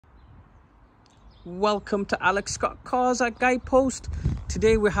Welcome to Scott Cars at Guidepost.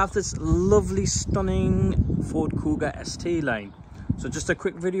 Today we have this lovely stunning Ford Kuga ST line. So just a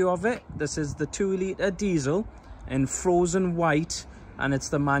quick video of it. This is the 2-litre diesel in frozen white and it's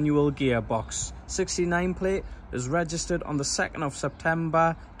the manual gearbox. 69 plate, is registered on the 2nd of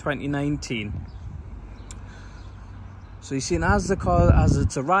September 2019. So you've seen as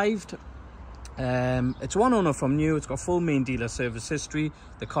it's arrived, it's one owner from new. It's got full main dealer service history.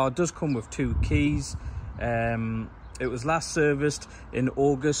 The car does come with 2 keys. It was last serviced in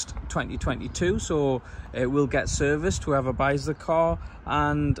August 2022, so it will get serviced whoever buys the car,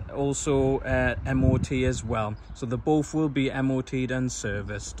 and also MOT as well. So they both will be MOT'd and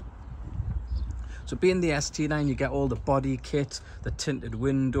serviced. So being the ST line, you get all the body kit, the tinted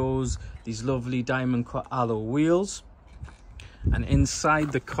windows, these lovely diamond cut alloy wheels. And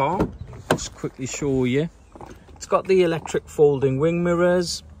inside the car, just quickly show you, it's got the electric folding wing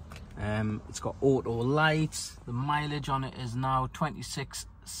mirrors. It's got auto lights. The mileage on it is now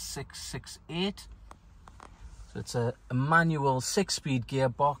 26,668. So it's a manual 6-speed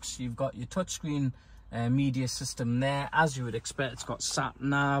gearbox. You've got your touchscreen media system there, as you would expect. It's got sat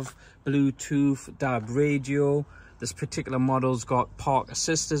nav, Bluetooth, DAB radio. This particular model's got park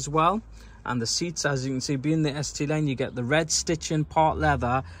assist as well. And the seats, as you can see, being the ST line, you get the red stitching, part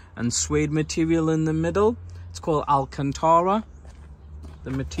leather and suede material in the middle. It's called Alcantara, the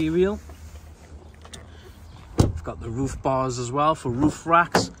material. We've got the roof bars as well for roof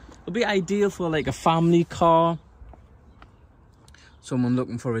racks. It'll be ideal for like a family car, someone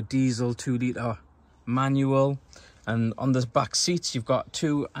looking for a diesel 2-litre manual. And on the back seats, you've got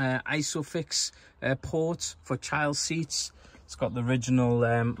 2 Isofix ports for child seats. It's got the original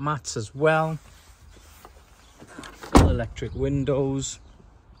mats as well. All electric windows.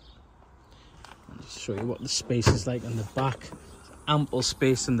 I'll show you what the space is like on the back. Ample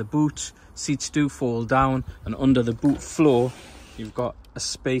space in the boot. Seats do fold down, and under the boot floor you've got a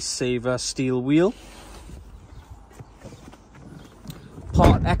space saver steel wheel.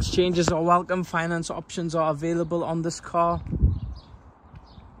 Part exchanges are welcome. Finance options are available on this car.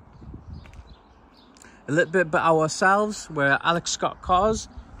 A little bit about ourselves. We're Scott Cars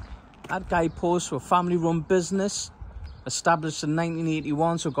at Guidepost. We're a family-run business, established in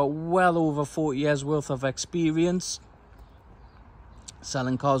 1981, so we've got well over 40 years worth of experience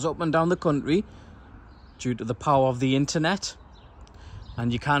selling cars up and down the country due to the power of the internet.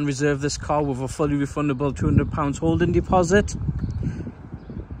 And you can reserve this car with a fully refundable £200 holding deposit.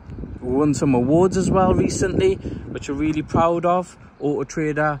 We won some awards as well recently, which we're really proud of. Auto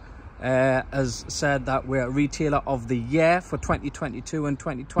Trader has said that we're retailer of the year for 2022 and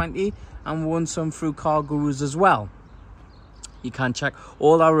 2020, and won some through Car Gurus as well. You can check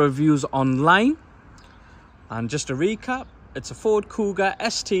all our reviews online. And just to recap, it's a Ford Kuga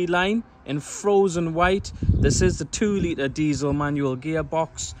ST line in frozen white. This is the 2-litre diesel manual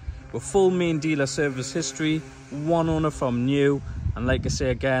gearbox with full main dealer service history, one owner from new. And like I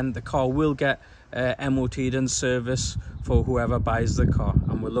say again, the car will get MOT'd and service for whoever buys the car,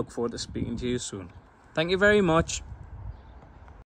 and we'll look forward to speaking to you soon. Thank you very much.